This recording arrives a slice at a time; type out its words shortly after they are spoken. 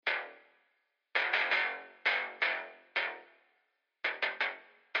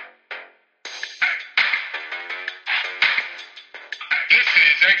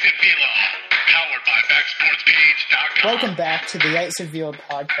at Vila, powered by BackSportsPage.com. Welcome back to the Ice at Vila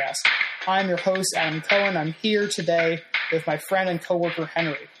podcast. I'm your host, Adam Cohen. I'm here today with my friend and coworker,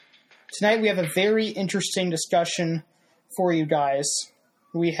 Henry. Tonight we have a very interesting discussion for you guys.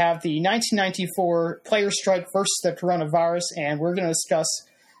 We have the 1994 player strike versus the coronavirus, and we're going to discuss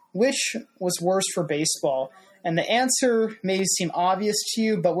which was worse for baseball. And the answer may seem obvious to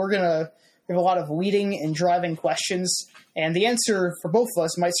you, but we're going to have a lot of leading and driving questions, and the answer for both of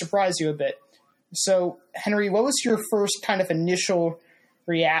us might surprise you a bit. So, Henry, what was your first kind of initial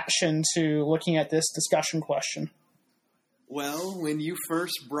reaction to looking at this discussion question? Well, when you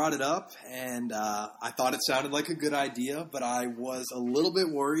first brought it up, and I thought it sounded like a good idea, but I was a little bit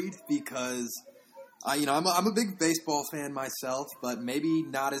worried because, I'm a big baseball fan myself, but maybe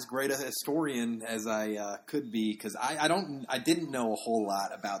not as great a historian as I could be because I didn't know a whole lot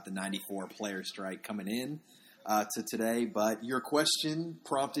about the '94 player strike coming in to today. But your question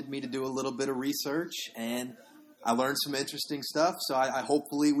prompted me to do a little bit of research, and I learned some interesting stuff. So I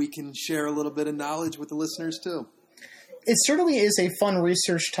hopefully we can share a little bit of knowledge with the listeners too. It certainly is a fun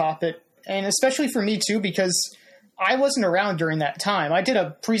research topic, and especially for me too, because I wasn't around during that time. I did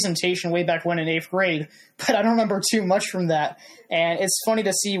a presentation way back when in 8th grade, but I don't remember too much from that. And it's funny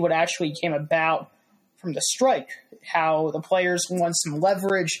to see what actually came about from the strike, how the players won some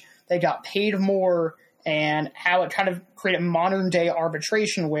leverage, they got paid more, and how it kind of created modern-day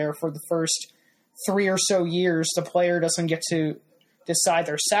arbitration where for the first 3 or so years, the player doesn't get to decide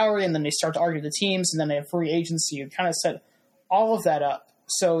their salary, and then they start to argue the teams, and then they have free agency. It kind of set all of that up.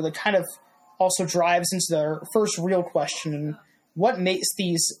 So that kind of also drives into the first real question, what makes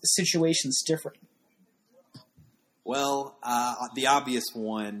these situations different? Well, the obvious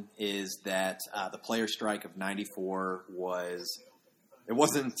one is that the player strike of '94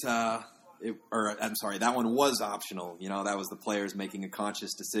 that one was optional. That was the players making a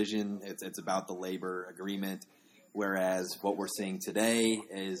conscious decision. It's about the labor agreement. Whereas what we're seeing today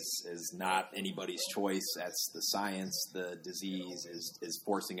is not anybody's choice. That's the science. The disease is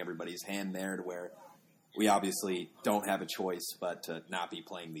forcing everybody's hand there to where we obviously don't have a choice but to not be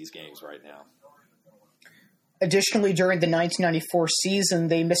playing these games right now. Additionally, during the 1994 season,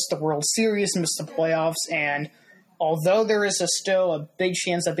 they missed the World Series, missed the playoffs, and although there is still a big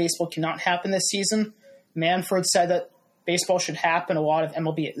chance that baseball cannot happen this season, Manfred said that baseball should happen. A lot of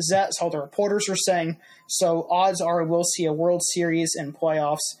MLB execs, all the reporters are saying. So odds are we'll see a World Series and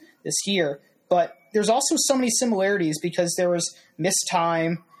playoffs this year. But there's also so many similarities because there was missed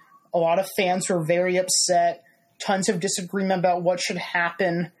time. A lot of fans were very upset. Tons of disagreement about what should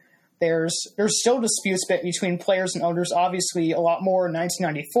happen. There's still disputes between players and owners. Obviously, a lot more in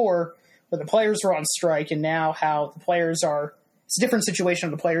 1994 where the players were on strike, and now how the players are – it's a different situation.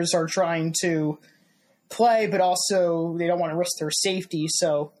 The players are trying to play, but also they don't want to risk their safety,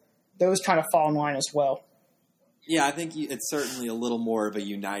 so those kind of fall in line as well. Yeah, I think it's certainly a little more of a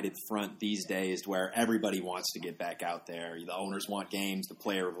united front these days where everybody wants to get back out there. The owners want games, the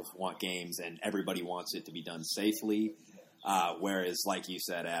players want games, and everybody wants it to be done safely. Whereas, like you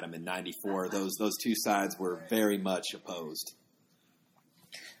said, Adam, in '94, those two sides were very much opposed.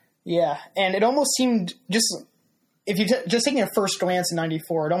 Yeah, and it almost seemed if you just taking a first glance in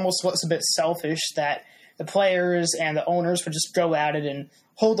 '94, it almost looks a bit selfish that the players and the owners would just go at it and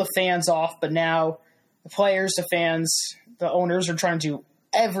hold the fans off. But now the players, the fans, the owners are trying to do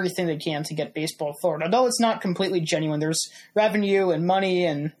everything they can to get baseball forward. Although it's not completely genuine, there's revenue and money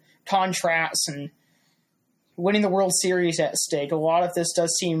and contracts and winning the World Series at stake. A lot of this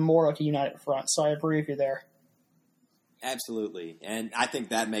does seem more like a united front. So I agree with you there. Absolutely. And I think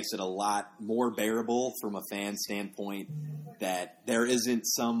that makes it a lot more bearable from a fan standpoint that there isn't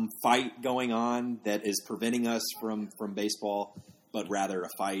some fight going on that is preventing us from baseball, but rather a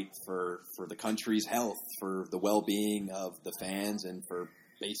fight for the country's health, for the well-being of the fans and for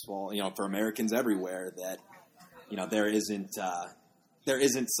baseball, for Americans everywhere that, there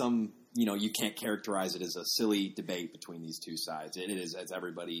isn't some, you can't characterize it as a silly debate between these two sides. It is as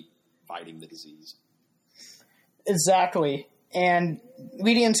everybody fighting the disease. Exactly. And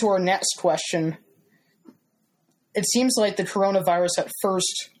leading into our next question, it seems like the coronavirus at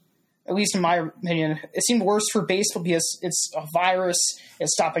first, at least in my opinion, it seemed worse for baseball because it's a virus,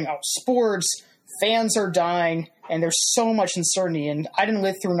 it's stopping out sports, fans are dying, and there's so much uncertainty. And I didn't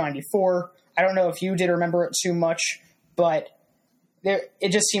live through '94. I don't know if you did remember it too much, but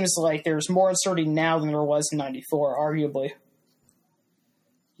it just seems like there's more uncertainty now than there was in '94, arguably.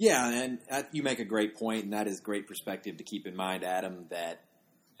 Yeah, and you make a great point, and that is great perspective to keep in mind, Adam, that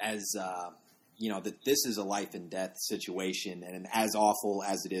as that this is a life and death situation, and as awful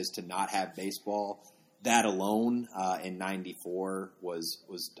as it is to not have baseball, that alone in '94 was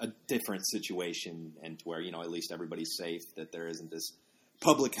a different situation, and to where at least everybody's safe, that there isn't this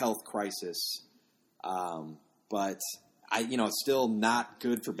public health crisis. But it's still not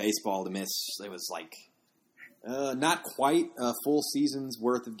good for baseball to miss. It was like not quite a full season's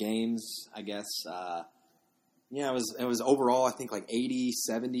worth of games, I guess. It was overall, I think, like 80,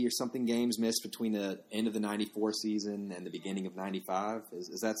 70 or something games missed between the end of the '94 season and the beginning of '95.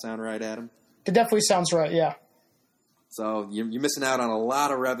 Does that sound right, Adam? It definitely sounds right, yeah. So you're missing out on a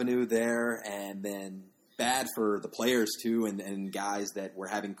lot of revenue there, and then bad for the players too, and guys that were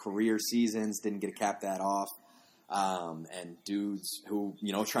having career seasons didn't get to cap that off, and dudes who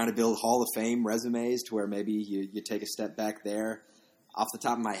trying to build Hall of Fame resumes to where maybe you take a step back there. Off the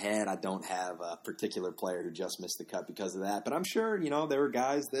top of my head, I don't have a particular player who just missed the cut because of that, but I'm sure there were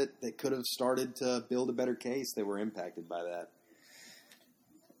guys that could have started to build a better case that were impacted by that.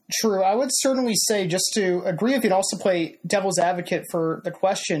 True. I would certainly say, just to agree with you and also play devil's advocate for the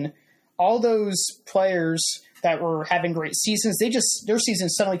question, all those players that were having great seasons, their season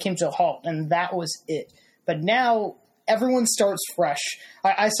suddenly came to a halt, and that was it. But now everyone starts fresh.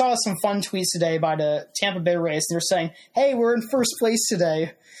 I saw some fun tweets today by the Tampa Bay Rays, and they're saying, hey, we're in first place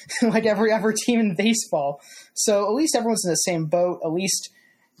today, like every other team in baseball. So at least everyone's in the same boat. At least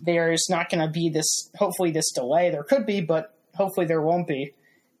there's not going to be hopefully this delay. There could be, but hopefully there won't be.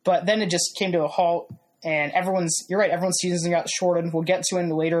 But then it just came to a halt, and you're right, everyone's seasons got shortened. We'll get to it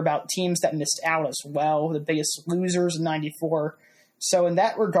later about teams that missed out as well, the biggest losers in '94. So in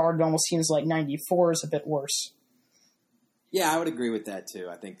that regard, it almost seems like '94 is a bit worse. Yeah, I would agree with that too.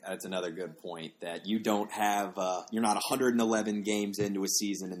 I think that's another good point, that you don't have, you're not 111 games into a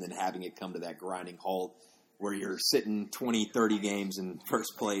season and then having it come to that grinding halt where you're sitting 20, 30 games in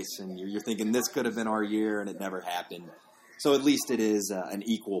first place and you're thinking this could have been our year and it never happened. So at least it is an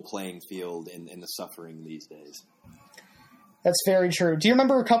equal playing field in the suffering these days. That's very true. Do you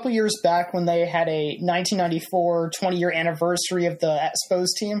remember a couple years back when they had a 1994 20-year anniversary of the Expos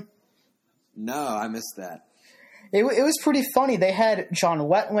team? No, I missed that. It was pretty funny. They had John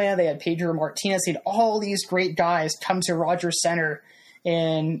Wetland, they had Pedro Martinez, they had all these great guys come to Rogers Center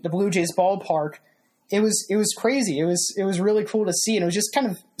in the Blue Jays ballpark. It was crazy. It was really cool to see, and it was just kind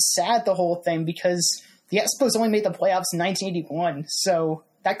of sad, the whole thing, because the Expos only made the playoffs in 1981, so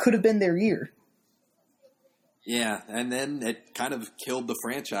that could have been their year. Yeah, and then it kind of killed the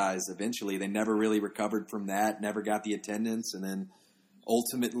franchise eventually. They never really recovered from that, never got the attendance, and then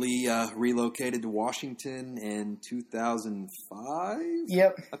ultimately relocated to Washington in 2005?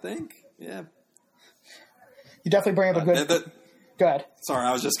 Yep. I think. Yeah. You definitely bring up a good... Go ahead. Sorry,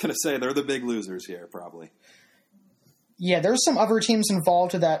 I was just going to say they're the big losers here, probably. Yeah, there's some other teams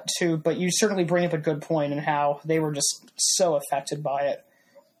involved with that too, but you certainly bring up a good point in how they were just so affected by it.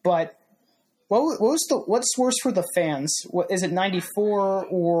 But what's worse for the fans? Is it 94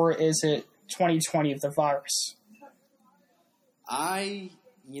 or is it 2020 of the virus?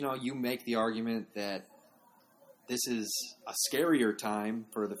 You make the argument that this is a scarier time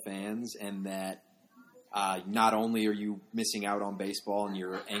for the fans, and that not only are you missing out on baseball and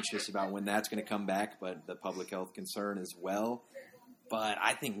you're anxious about when that's going to come back, but the public health concern as well. But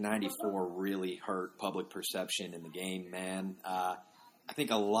I think 94 really hurt public perception in the game, man. I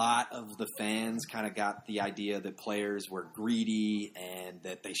think a lot of the fans kind of got the idea that players were greedy and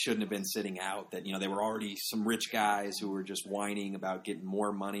that they shouldn't have been sitting out, that, they were already some rich guys who were just whining about getting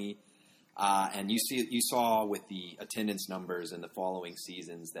more money. And you saw with the attendance numbers in the following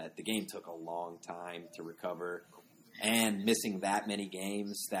seasons that the game took a long time to recover, and missing that many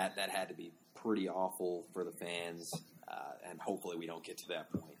games, that had to be pretty awful for the fans. And hopefully we don't get to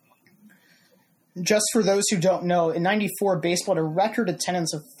that point. Just for those who don't know, in 94, baseball had a record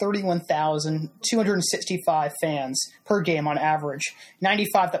attendance of 31,265 fans per game on average.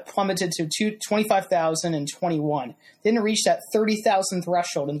 95, that plummeted to 25,021. Didn't reach that 30,000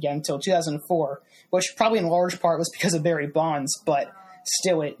 threshold again until 2004, which probably in large part was because of Barry Bonds, but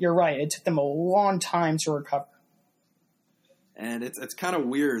still, you're right, it took them a long time to recover. And it's kind of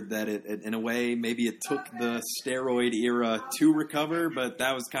weird that it, in a way, maybe it took the steroid era to recover, but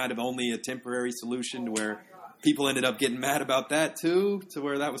that was kind of only a temporary solution to where people ended up getting mad about that too, to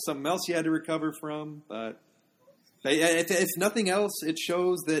where that was something else you had to recover from. But if nothing else, it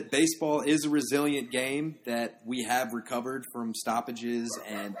shows that baseball is a resilient game, that we have recovered from stoppages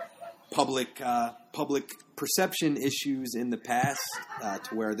and public perception issues in the past,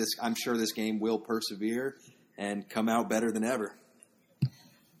 to where I'm sure this game will persevere and come out better than ever.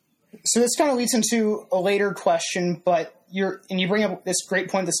 So this kind of leads into a later question, but you bring up this great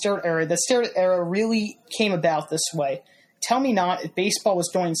point, the steroid era. The steroid era really came about this way. Tell me not, if baseball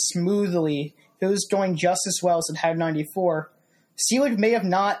was going smoothly, it was doing just as well as it had in 94, Selig may have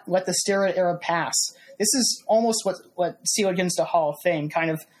not let the steroid era pass. This is almost what Selig into the Hall of Fame, kind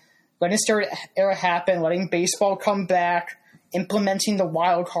of letting the steroid era happen, letting baseball come back, implementing the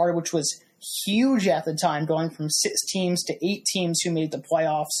wild card, which was huge at the time, going from 6 teams to 8 teams who made the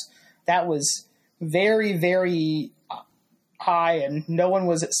playoffs. That was very, very high, and no one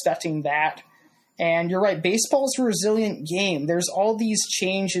was expecting that. And you're right, baseball's a resilient game. There's all these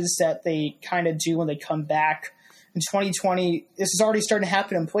changes that they kind of do when they come back. In 2020, this is already starting to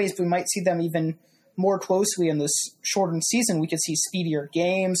happen in place, but we might see them even more closely in this shortened season. We could see speedier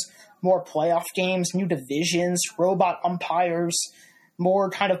games, more playoff games, new divisions, robot umpires,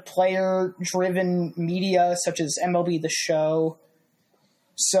 more kind of player-driven media such as MLB The Show.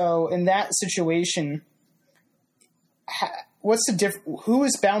 So in that situation, what's the who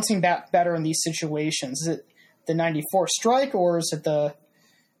is bouncing back better in these situations? Is it the 94 strike or is it the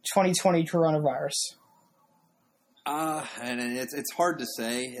 2020 coronavirus? And it's hard to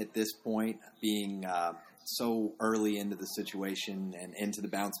say at this point, being so early into the situation and into the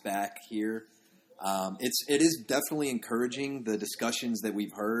bounce back here. It is definitely encouraging, the discussions that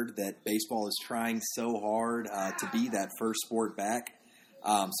we've heard, that baseball is trying so hard to be that first sport back.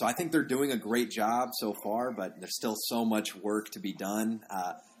 So I think they're doing a great job so far, but there's still so much work to be done.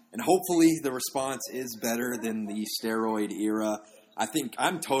 And hopefully the response is better than the steroid era. I think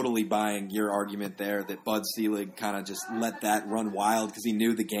I'm totally buying your argument there that Bud Selig kind of just let that run wild because he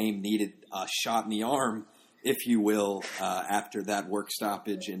knew the game needed a shot in the arm, if you will, after that work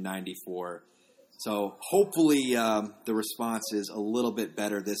stoppage in 94. So hopefully the response is a little bit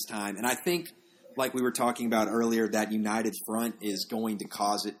better this time. And I think, like we were talking about earlier, that united front is going to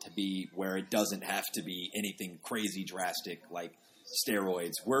cause it to be where it doesn't have to be anything crazy drastic like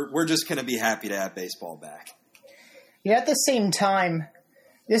steroids. We're just going to be happy to have baseball back. Yeah, at the same time,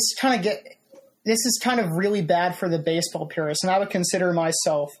 this is kind of really bad for the baseball purists, and I would consider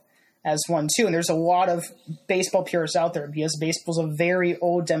myself as one too. And there's a lot of baseball purists out there because baseball's a very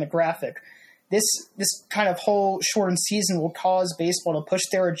old demographic. This kind of whole shortened season will cause baseball to push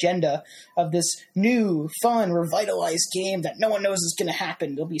their agenda of this new, fun, revitalized game that no one knows is going to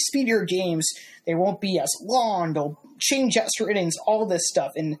happen. There'll be speedier games. They won't be as long. They'll change extra innings, all this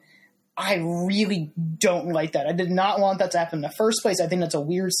stuff. And I really don't like that. I did not want that to happen in the first place. I think that's a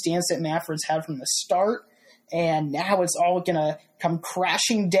weird stance that Manfred's had from the start. And now it's all going to come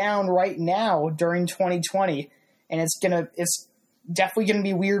crashing down right now during 2020. And it's definitely going to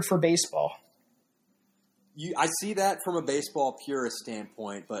be weird for baseball. I see that from a baseball purist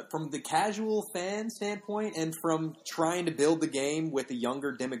standpoint, but from the casual fan standpoint and from trying to build the game with a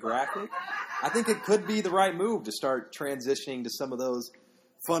younger demographic, I think it could be the right move to start transitioning to some of those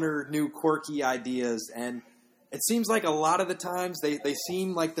funner, new, quirky ideas. And it seems like a lot of the times they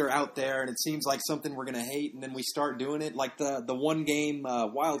seem like they're out there and it seems like something we're going to hate, and then we start doing it. Like the one-game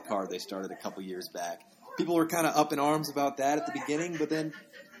wild card they started a couple years back. People were kind of up in arms about that at the beginning, but then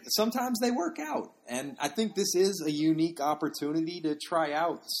sometimes they work out. And I think this is a unique opportunity to try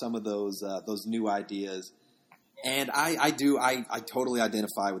out some of those new ideas. And I totally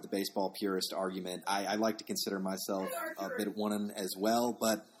identify with the baseball purist argument. I like to consider myself a bit one as well,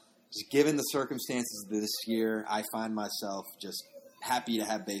 but just given the circumstances this year, I find myself just happy to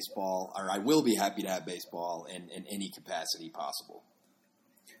have baseball, or I will be happy to have baseball in any capacity possible.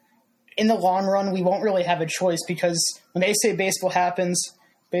 In the long run, we won't really have a choice because when they say baseball happens,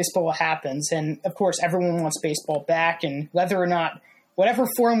 and of course everyone wants baseball back, and whether or not, whatever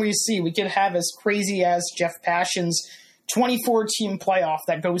form we see, we could have as crazy as Jeff Passion's 24-team playoff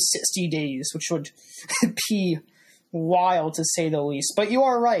that goes 60 days, which would be wild to say the least. But you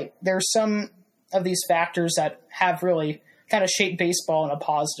are right. There's some of these factors that have really kind of shaped baseball in a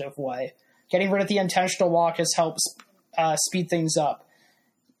positive way. Getting rid of the intentional walk has helped speed things up.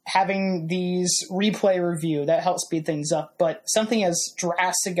 Having these replay review, that helps speed things up. But something as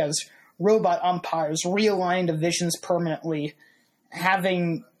drastic as robot umpires, realigning divisions permanently,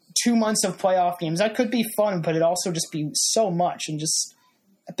 having 2 months of playoff games, that could be fun, but it also just be so much and just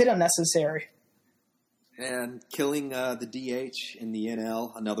a bit unnecessary. And killing the DH in the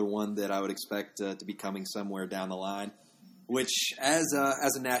NL, another one that I would expect to be coming somewhere down the line, which as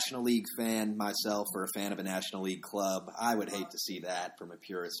a National League fan myself, or a fan of a National League club, I would hate to see that from a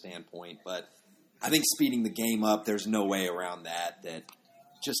purist standpoint. But I think speeding the game up, there's no way around that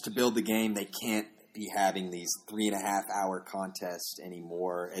just to build the game, they can't be having these 3.5-hour contests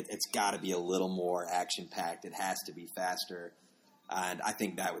anymore. It's got to be a little more action-packed. It has to be faster. And I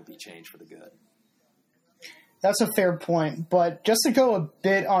think that would be changed for the good. That's a fair point. But just to go a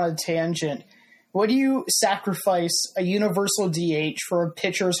bit on a tangent, would you sacrifice a universal DH for a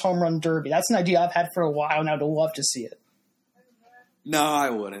pitcher's home run derby? That's an idea I've had for a while, and I'd love to see it. No, I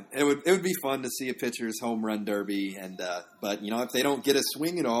wouldn't. It would be fun to see a pitcher's home run derby, but if they don't get a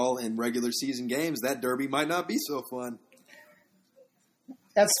swing at all in regular season games, that derby might not be so fun.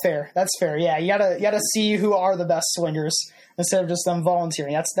 That's fair. Yeah, you gotta see who are the best swingers instead of just them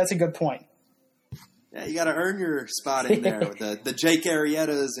volunteering. That's a good point. Yeah, you got to earn your spot in there. The Jake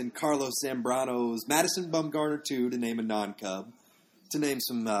Arrietas and Carlos Zambranos, Madison Bumgarner too, to name a non-Cub, to name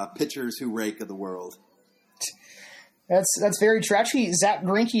some pitchers who rake of the world. That's very true. Actually, Zach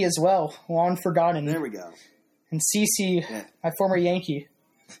Greinke as well, long forgotten. There we go. And CeCe, my former Yankee.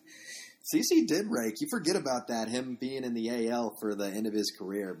 CeCe did rake. You forget about that, him being in the AL for the end of his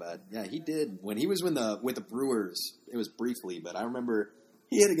career. But, yeah, he did. When he was with the Brewers, it was briefly, but I remember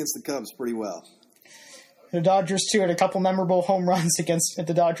he hit against the Cubs pretty well. The Dodgers, too, had a couple memorable home runs at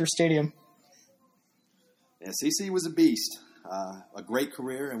the Dodger Stadium. Yeah, CeCe was a beast. A great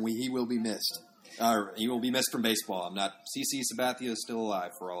career, and he will be missed. He will be missed from baseball. CeCe Sabathia is still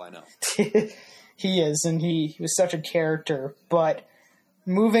alive, for all I know. He is, and he was such a character. But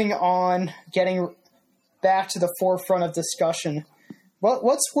moving on, getting back to the forefront of discussion,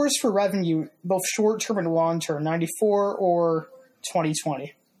 what's worse for revenue, both short-term and long-term, 94 or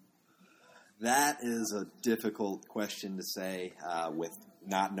 2020? That is a difficult question to say with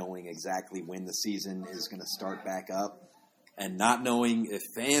not knowing exactly when the season is going to start back up and not knowing if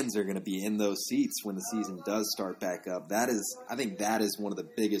fans are going to be in those seats when the season does start back up. I think that is one of the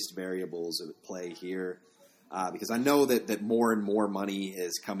biggest variables at play here because I know that more and more money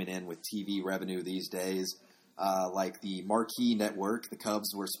is coming in with TV revenue these days. Like the Marquee Network, the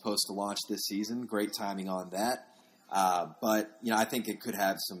Cubs were supposed to launch this season. Great timing on that. But I think it could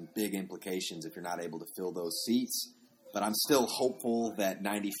have some big implications if you're not able to fill those seats. But I'm still hopeful that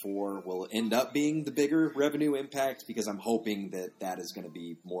 94 will end up being the bigger revenue impact because I'm hoping that is going to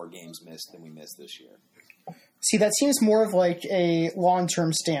be more games missed than we missed this year. See, that seems more of like a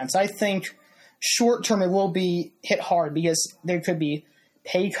long-term stance. I think short-term it will be hit hard because there could be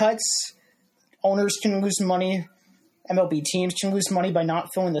pay cuts, owners can lose money, MLB teams can lose money by not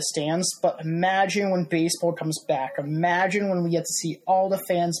filling the stands, but imagine when baseball comes back. Imagine when we get to see all the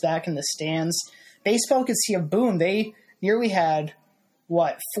fans back in the stands. Baseball could see a boom. They nearly had,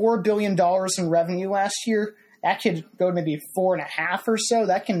 $4 billion in revenue last year? That could go to maybe 4.5 or so.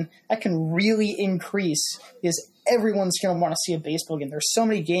 That can really increase because everyone's going to want to see a baseball game. There's so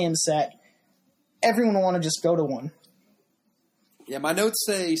many games that everyone will want to just go to one. Yeah, my notes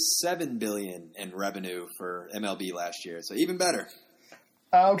say $7 billion in revenue for MLB last year, so even better.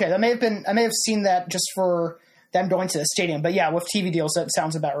 Okay, I may have seen that just for them going to the stadium, but yeah, with TV deals, that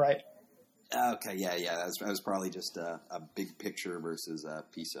sounds about right. Okay, yeah, that was probably just a big picture versus a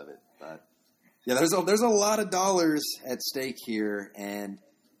piece of it, but yeah, there's a lot of dollars at stake here, and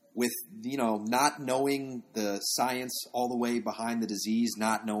with not knowing the science all the way behind the disease,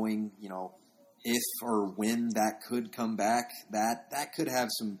 not knowing if or when that could come back, that could have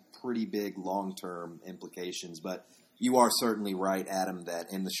some pretty big long-term implications. But you are certainly right, Adam, that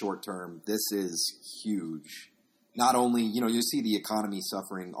in the short term, this is huge. Not only, you see the economy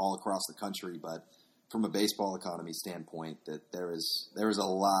suffering all across the country, but from a baseball economy standpoint, that there is a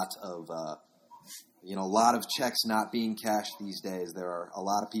lot of checks not being cashed these days. There are a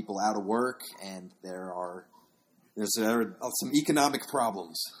lot of people out of work, and there are some economic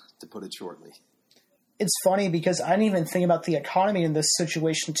problems, to put it shortly. It's funny because I didn't even think about the economy in this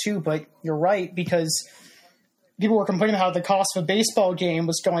situation too, but you're right because people were complaining about how the cost of a baseball game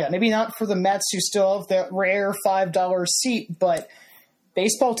was going up. Maybe not for the Mets who still have that rare $5 seat, but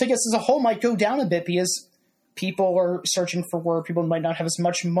baseball tickets as a whole might go down a bit because people are searching for work. People might not have as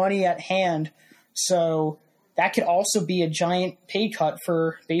much money at hand. So that could also be a giant pay cut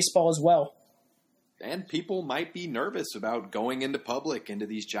for baseball as well. And people might be nervous about going into public, into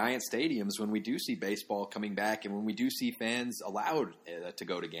these giant stadiums when we do see baseball coming back and when we do see fans allowed to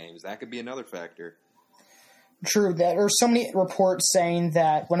go to games. That could be another factor. True. There are so many reports saying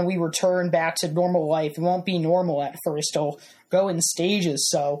that when we return back to normal life, it won't be normal at first. It'll go in stages.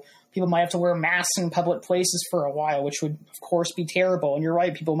 So people might have to wear masks in public places for a while, which would, of course, be terrible. And you're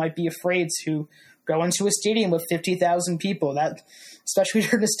right. People might be afraid to go into a stadium with 50,000 people. That, especially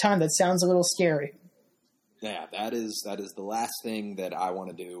during this time, that sounds a little scary. Yeah, that is the last thing that I want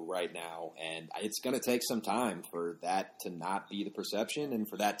to do right now, and it's going to take some time for that to not be the perception, and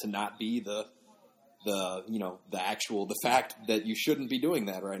for that to not be the fact that you shouldn't be doing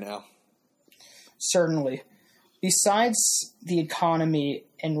that right now. Certainly. Besides the economy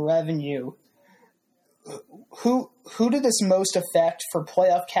and revenue, who did this most affect for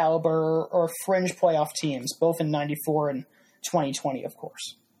playoff caliber or fringe playoff teams, both in 94 and 2020, of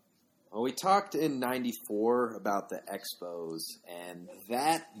course? Well, we talked in 94 about the Expos and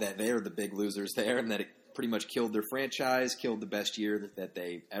that they're the big losers there and that it pretty much killed their franchise, killed the best year that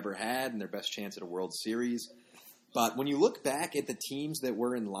they ever had and their best chance at a World Series. But when you look back at the teams that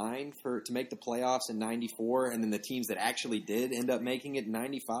were in line to make the playoffs in 94 and then the teams that actually did end up making it in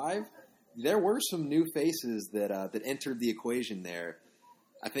 95, there were some new faces that entered the equation there.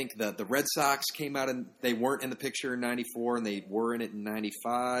 I think the Red Sox came out and they weren't in the picture in 94 and they were in it in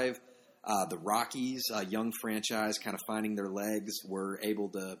 95. The Rockies, a young franchise kind of finding their legs, were able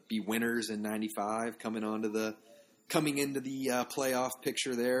to be winners in 95, coming into the playoff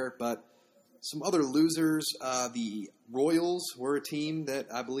picture there. But some other losers, the Royals were a team that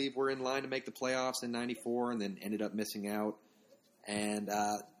I believe were in line to make the playoffs in 94 and then ended up missing out. And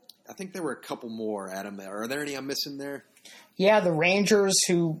I think there were a couple more, Adam. Are there any I'm missing there? Yeah, the Rangers,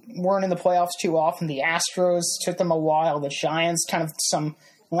 who weren't in the playoffs too often. The Astros, took them a while. The Giants, kind of some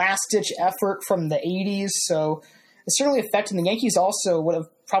last-ditch effort from the 80s. So it's certainly affecting the Yankees. Also would have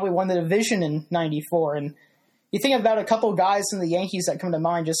probably won the division in 94. And you think about a couple of guys in the Yankees that come to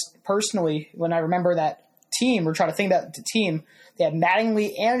mind just personally when I remember that team or try to think about the team. They had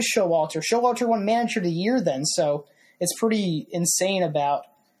Mattingly and Showalter. Showalter won Manager of the Year then, so it's pretty insane about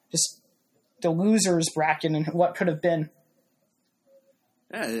just the losers bracket and what could have been.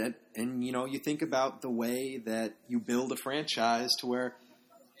 Yeah, and you think about the way that you build a franchise to where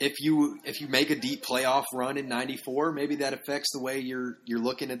if you make a deep playoff run in 94, maybe that affects the way you're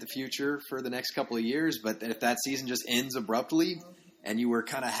looking at the future for the next couple of years. But if that season just ends abruptly and you were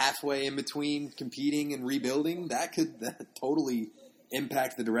kind of halfway in between competing and rebuilding, that could totally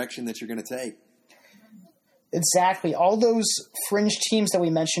impact the direction that you're going to take. Exactly. All those fringe teams that we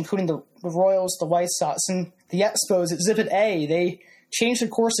mentioned, including the Royals, the White Sox, and the Expos, Exhibit A, they changed the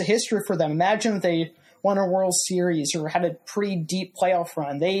course of history for them. Imagine if they won a World Series or had a pretty deep playoff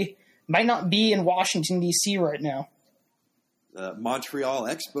run. They might not be in Washington, D.C. right now. Montreal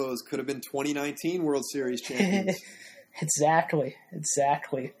Expos could have been 2019 World Series champions. Exactly.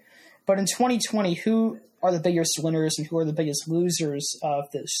 But in 2020, who are the biggest winners and who are the biggest losers of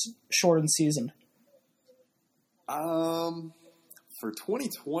this shortened season? For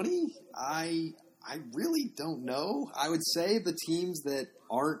 2020, I really don't know. I would say the teams that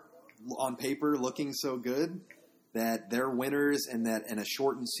aren't on paper looking so good, that they're winners and that in a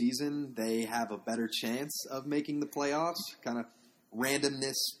shortened season, they have a better chance of making the playoffs. Kind of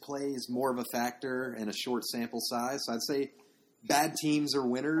randomness plays more of a factor in a short sample size. So I'd say bad teams are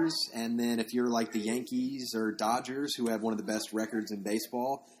winners. And then if you're like the Yankees or Dodgers, who have one of the best records in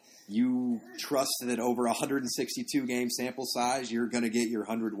baseball, you trust that over 162 game sample size, you're going to get your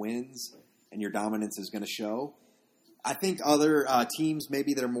 100 wins and your dominance is going to show. I think other teams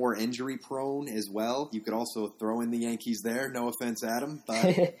maybe that are more injury prone as well. You could also throw in the Yankees there. No offense, Adam,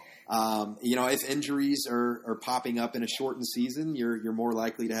 but if injuries are popping up in a shortened season, you're more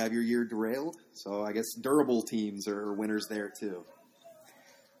likely to have your year derailed. So I guess durable teams are winners there too.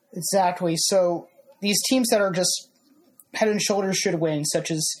 Exactly. So these teams that are just head and shoulders should win, such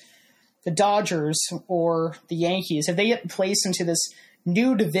as the Dodgers or the Yankees, if they get placed into this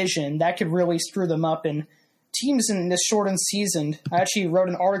new division, that could really screw them up. And teams in this shortened season, I actually wrote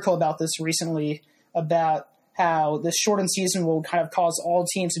an article about this recently about how this shortened season will kind of cause all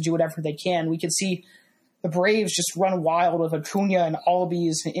teams to do whatever they can. We could see the Braves just run wild with Acuna and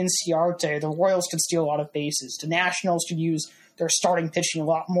Albies and Inciarte. The Royals could steal a lot of bases. The Nationals could use their starting pitching a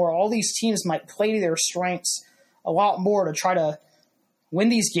lot more. All these teams might play to their strengths a lot more to try to win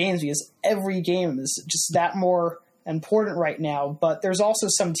these games because every game is just that more important right now. But there's also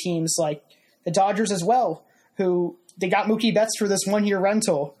some teams like the Dodgers as well, who they got Mookie Betts for this 1 year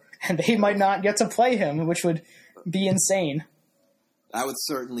rental, and they might not get to play him, which would be insane. That would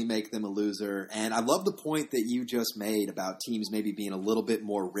certainly make them a loser. And I love the point that you just made about teams maybe being a little bit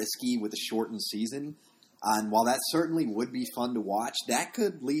more risky with a shortened season. And while that certainly would be fun to watch, that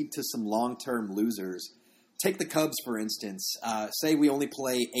could lead to some long-term losers. Take the Cubs, for instance. Say we only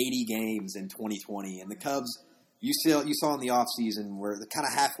play 80 games in 2020, and the Cubs, you saw in the offseason where they're kind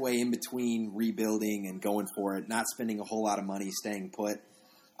of halfway in between rebuilding and going for it, not spending a whole lot of money, staying put.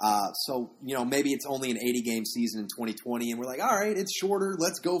 So maybe it's only an 80-game season in 2020, and we're like, all right, it's shorter.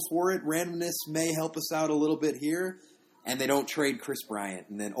 Let's go for it. Randomness may help us out a little bit here. And they don't trade Chris Bryant,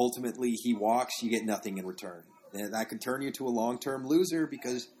 and then ultimately he walks, you get nothing in return. And that could turn you to a long-term loser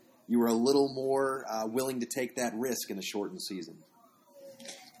because you were a little more willing to take that risk in a shortened season.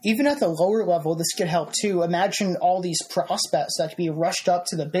 even at the lower level, this could help too. Imagine all these prospects that could be rushed up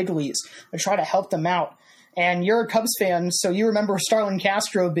to the big leagues and try to help them out. And you're a Cubs fan, so you remember Starlin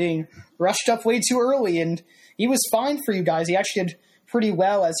Castro being rushed up way too early, and he was fine for you guys. He actually did pretty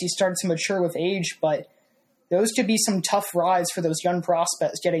well as he started to mature with age, but those could be some tough rides for those young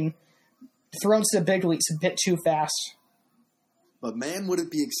prospects getting thrown to the big leagues a bit too fast. But man, would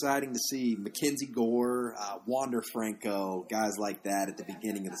it be exciting to see Mackenzie Gore, Wander Franco, guys like that at the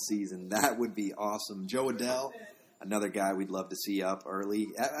beginning of the season. That would be awesome. Joe Adell, another guy we'd love to see up early.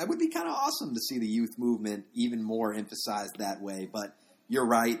 It would be kind of awesome to see the youth movement even more emphasized that way. But you're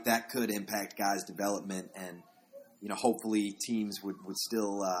right, that could impact guys' development. And, hopefully teams would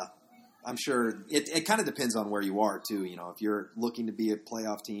still I'm sure it kind of depends on where you are, too. If you're looking to be a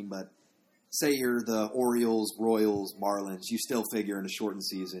playoff team, but say you're the Orioles, Royals, Marlins, you still figure in a shortened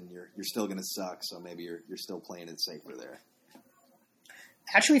season you're still going to suck, so maybe you're still playing it safer there.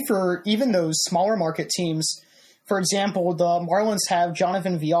 Actually, for even those smaller market teams, for example, the Marlins have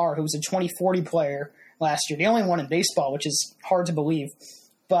Jonathan Villar, who was a 2040 player last year, the only one in baseball, which is hard to believe.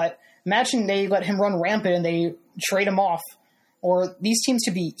 But imagine they let him run rampant and they trade him off. Or these teams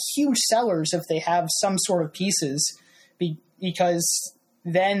could be huge sellers if they have some sort of pieces, because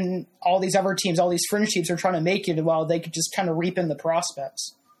then all these other teams, all these fringe teams are trying to make it while they could just kind of reap in the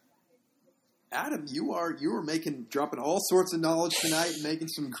prospects. Adam, you are dropping all sorts of knowledge tonight and making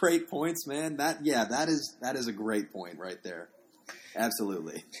some great points, man. That is a great point right there.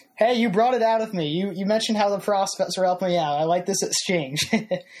 Absolutely. Hey, you brought it out of me. You mentioned how the prospects are helping me out. I like this exchange.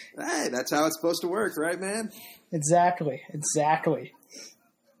 Hey, that's how it's supposed to work, right, man? Exactly.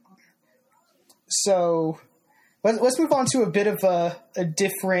 So let's move on to a bit of a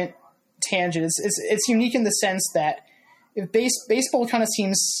different tangent. It's unique in the sense that if baseball kind of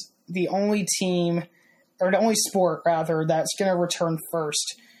seems the only team, or the only sport, rather, that's going to return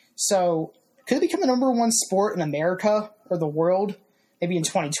first. So could it become the number one sport in America or the world? Maybe in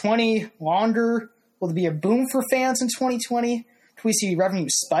 2020, longer? Will there be a boom for fans in 2020? Could we see revenue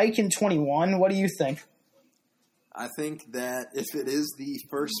spike in 21? What do you think? I think that if it is the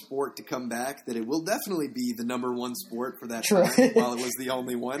first sport to come back, that it will definitely be the number one sport for that time, while it was the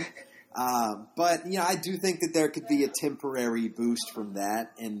only one. But I do think that there could be a temporary boost from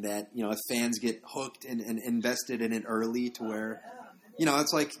that, and that, if fans get hooked and invested in it early to where,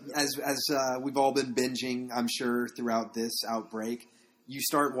 it's like as we've all been binging, I'm sure, throughout this outbreak, you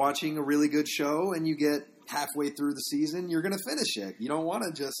start watching a really good show and you get halfway through the season, you're going to finish it. You don't want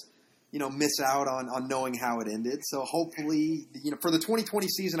to just, miss out on knowing how it ended. So hopefully, for the 2020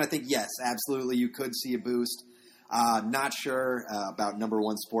 season, I think, yes, absolutely, you could see a boost. Not sure about number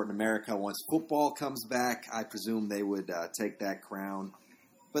one sport in America. Once football comes back, I presume they would take that crown.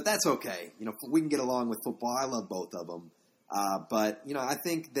 But that's okay. We can get along with football. I love both of them. But I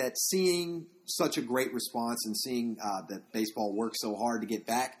think that seeing such a great response and seeing that baseball worked so hard to get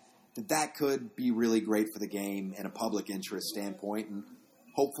back, that could be really great for the game and a public interest standpoint. And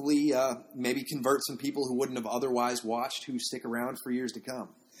hopefully maybe convert some people who wouldn't have otherwise watched who stick around for years to come.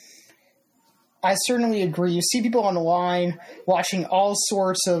 I certainly agree. You see people on the line watching all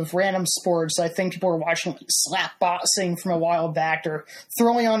sorts of random sports. I think people are watching slap boxing from a while back. They're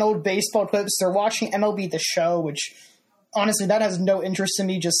throwing on old baseball clips. They're watching MLB The Show, which honestly, that has no interest in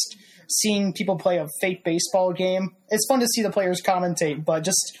me, just seeing people play a fake baseball game. It's fun to see the players commentate, but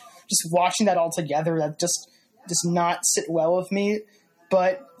just watching that all together, that just does not sit well with me.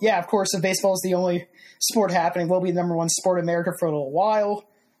 But yeah, of course, if baseball is the only sport happening, we'll be the number one sport in America for a little while.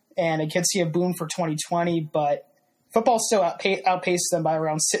 And it could see a boom for 2020, but football still outpaces them by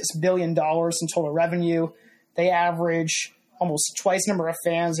around $6 billion in total revenue. They average almost twice the number of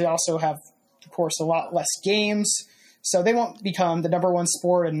fans. They also have, of course, a lot less games. So they won't become the number one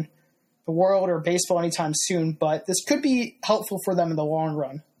sport in the world or baseball anytime soon, but this could be helpful for them in the long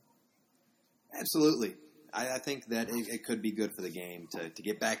run. Absolutely. I think that it could be good for the game to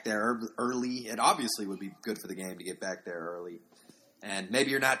get back there early. It obviously would be good for the game to get back there early. And maybe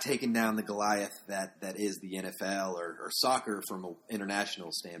you're not taking down the Goliath that is the NFL or soccer from an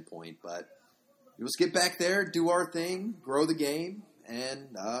international standpoint, but let's get back there, do our thing, grow the game,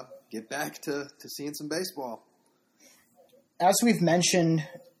 and get back to seeing some baseball. As we've mentioned,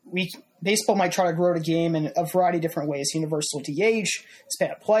 baseball might try to grow the game in a variety of different ways. Universal DH,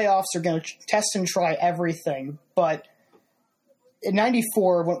 expand playoffs, they're going to test and try everything. But in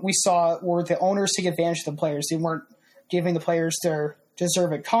 94, what we saw were the owners take advantage of the players. They weren't giving the players their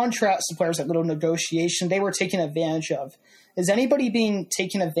deserved contracts, the players had little negotiation. They were taken advantage of. Is anybody being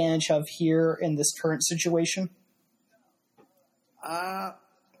taken advantage of here in this current situation? I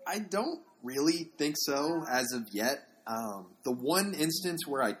don't really think so as of yet. The one instance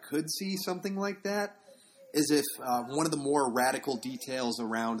where I could see something like that is if one of the more radical details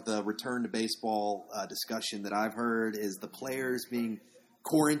around the return to baseball discussion that I've heard is the players being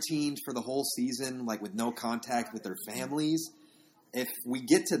quarantined for the whole season, like with no contact with their families. If we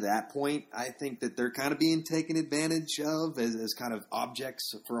get to that point, I think that they're kind of being taken advantage of as kind of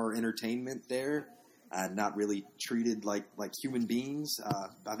objects for our entertainment there, not really treated like human beings.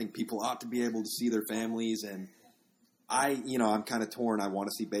 I think people ought to be able to see their families, and I'm kind of torn. I want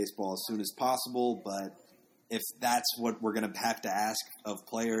to see baseball as soon as possible, but if that's what we're going to have to ask of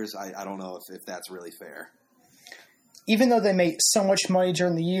players, I don't know if that's really fair. Even though they make so much money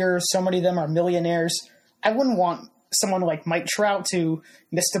during the year, so many of them are millionaires, I wouldn't want someone like Mike Trout to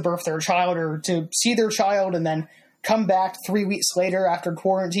miss the birth of their child or to see their child and then come back 3 weeks later after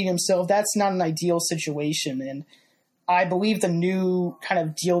quarantining himself. That's not an ideal situation. And I believe the new kind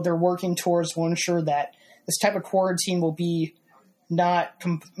of deal they're working towards will ensure that this type of quarantine will be not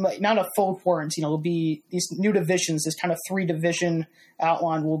a full quarantine. It will be these new divisions, this kind of 3-division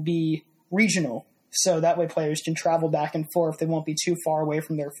outline will be regional. So that way players can travel back and forth. They won't be too far away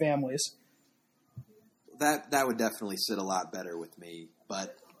from their families. That would definitely sit a lot better with me.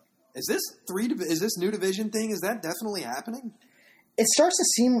 But is this new division thing, is that definitely happening? It starts to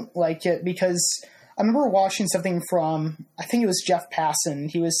seem like it because I remember watching something from, I think it was Jeff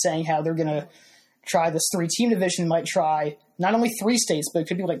Passan. He was saying how they're going to try this 3-team division, might try not only 3 states, but it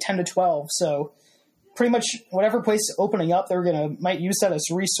could be like 10 to 12. So pretty much whatever place is opening up, might use that as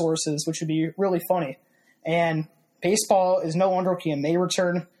resources, which would be really funny. And baseball is no longer looking at May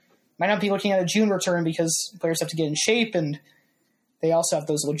return. Might not be looking at a June return because players have to get in shape and they also have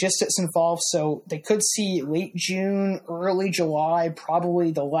those logistics involved. So they could see late June, early July, probably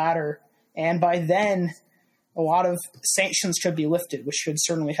the latter. And by then, a lot of sanctions could be lifted, which should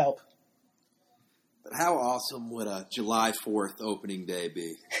certainly help. But how awesome would a July 4th opening day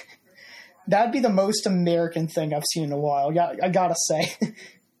be? That'd be the most American thing I've seen in a while. I gotta say.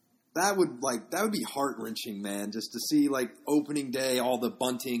 That would be heart-wrenching, man, just to see like opening day, all the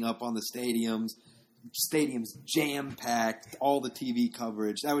bunting up on the stadiums jam-packed, all the TV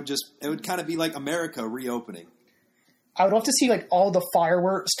coverage. It would kind of be like America reopening. I would love to see like all the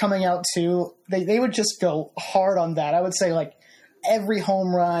fireworks coming out too. They would just go hard on that. I would say like every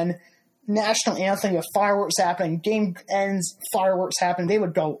home run, national anthem with fireworks happening, game ends, fireworks happen. They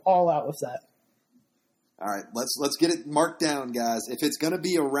would go all out with that. All right, let's get it marked down, guys. If it's going to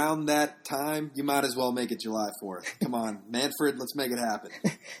be around that time, you might as well make it July 4th. Come on, Manfred, let's make it happen.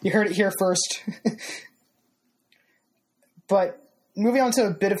 You heard it here first. But moving on to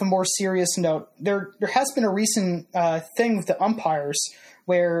a bit of a more serious note, there has been a recent thing with the umpires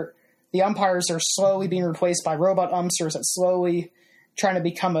where the umpires are slowly being replaced by robot umpsters that's slowly trying to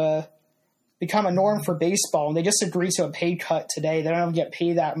become a norm for baseball, and they just agreed to a pay cut today. They don't get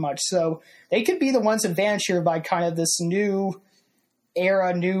paid that much. So they could be the ones advantaged here by kind of this new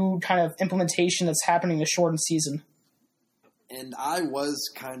era, new kind of implementation that's happening in the shortened season. And I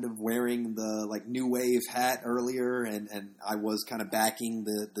was kind of wearing the like new wave hat earlier, and I was kind of backing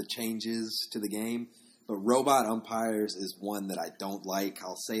the changes to the game. But robot umpires is one that I don't like.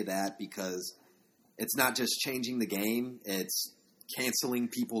 I'll say that because it's not just changing the game, it's canceling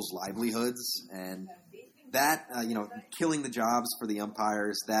people's livelihoods, and that killing the jobs for the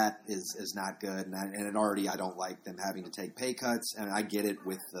umpires, that is not good. And I don't like them having to take pay cuts, and I get it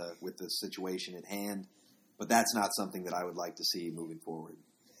with the situation at hand, but that's not something that I would like to see moving forward.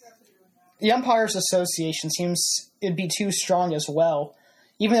 The Umpires Association seems it'd be too strong as well,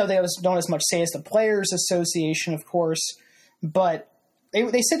 even though they don't as much say as the Players Association, of course, but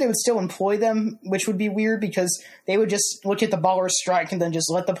They said they would still employ them, which would be weird because they would just look at the ball or strike and then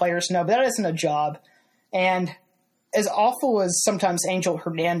just let the players know. But that isn't a job. And as awful as sometimes Angel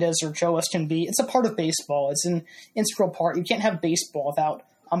Hernandez or Joe West can be, it's a part of baseball. It's an integral part. You can't have baseball without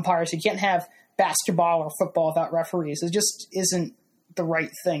umpires. You can't have basketball or football without referees. It just isn't the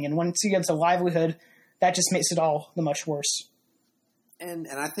right thing. And once you get to livelihood, that just makes it all the much worse. And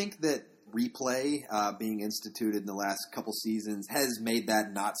I think that replay being instituted in the last couple seasons has made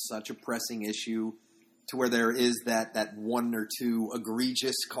that not such a pressing issue, to where there is that 1 or 2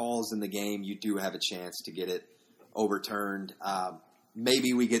 egregious calls in the game, you do have a chance to get it overturned.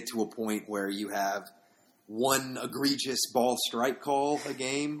 Maybe we get to a point where you have 1 egregious ball strike call a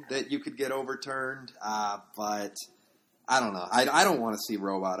game that you could get overturned, but I don't know. I don't want to see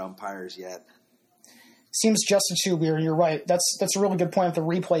robot umpires yet. Seems just too weird. You're right. That's a really good point. The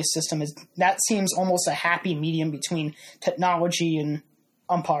replay system is that seems almost a happy medium between technology and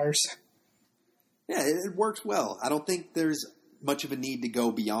umpires. Yeah, it works well. I don't think there's much of a need to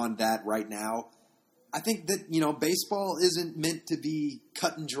go beyond that right now. I think that, baseball isn't meant to be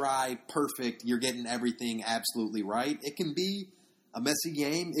cut and dry, perfect. You're getting everything absolutely right. It can be a messy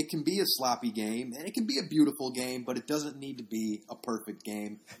game. It can be a sloppy game. And it can be a beautiful game, but it doesn't need to be a perfect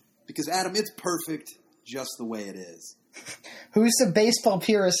game. Because, Adam, it's perfect just the way it is. Who's the baseball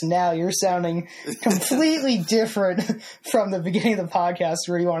purist now? You're sounding completely different from the beginning of the podcast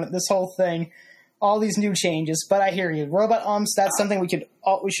where you wanted this whole thing, all these new changes. But I hear you. Robot umps, that's something we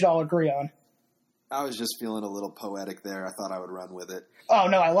should all agree on. I was just feeling a little poetic there. I thought I would run with it. Oh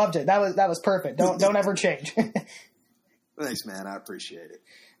no, I loved it. That was perfect. Don't ever change. Thanks, man. I appreciate it.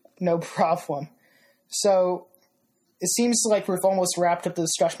 No problem. So it seems like we've almost wrapped up the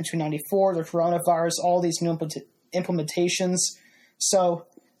discussion between 94, the coronavirus, all these new implementations. So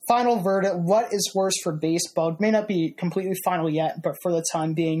final verdict, what is worse for baseball? It may not be completely final yet, but for the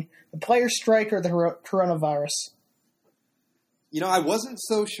time being, the player strike or the coronavirus? I wasn't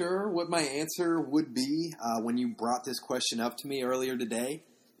so sure what my answer would be when you brought this question up to me earlier today.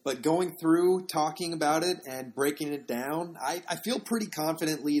 But going through, talking about it, and breaking it down, I feel pretty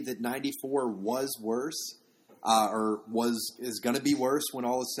confidently that 94 was worse, is going to be worse when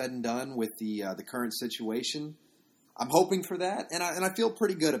all is said and done with the current situation. I'm hoping for that, and I feel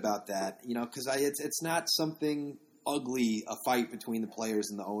pretty good about that, because it's not something ugly, a fight between the players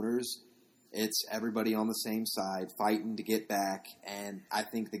and the owners. It's everybody on the same side fighting to get back, and I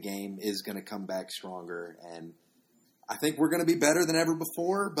think the game is going to come back stronger, and I think we're going to be better than ever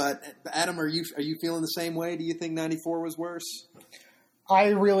before. But Adam, are you feeling the same way? Do you think 94 was worse? I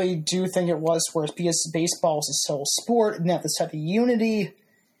really do think it was worse because baseball is a sole sport, and at the type of unity,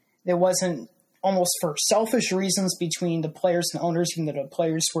 there wasn't almost for selfish reasons between the players and owners, even though the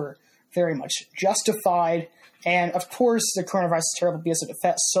players were very much justified. And of course, the coronavirus is terrible because it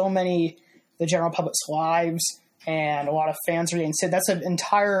affects so many the general public's lives, and a lot of fans are getting sick. That's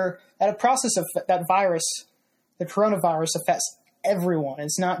a process of that virus. The coronavirus affects everyone.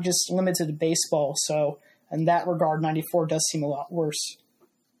 It's not just limited to baseball. So in that regard, 94 does seem a lot worse.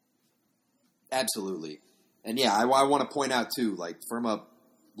 Absolutely. And yeah, I want to point out too, like from a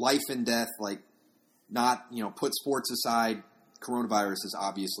life and death, like not, put sports aside, coronavirus is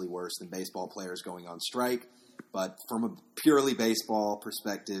obviously worse than baseball players going on strike. But from a purely baseball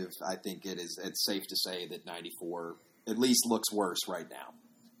perspective, I think it's safe to say that 94 at least looks worse right now.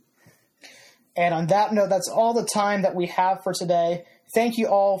 And on that note, that's all the time that we have for today. Thank you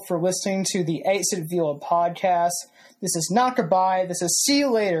all for listening to the 8-Cent Viewer podcast. This is not goodbye. This is see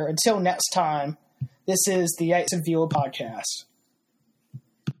you later. Until next time, this is the 8-Cent Viewer podcast.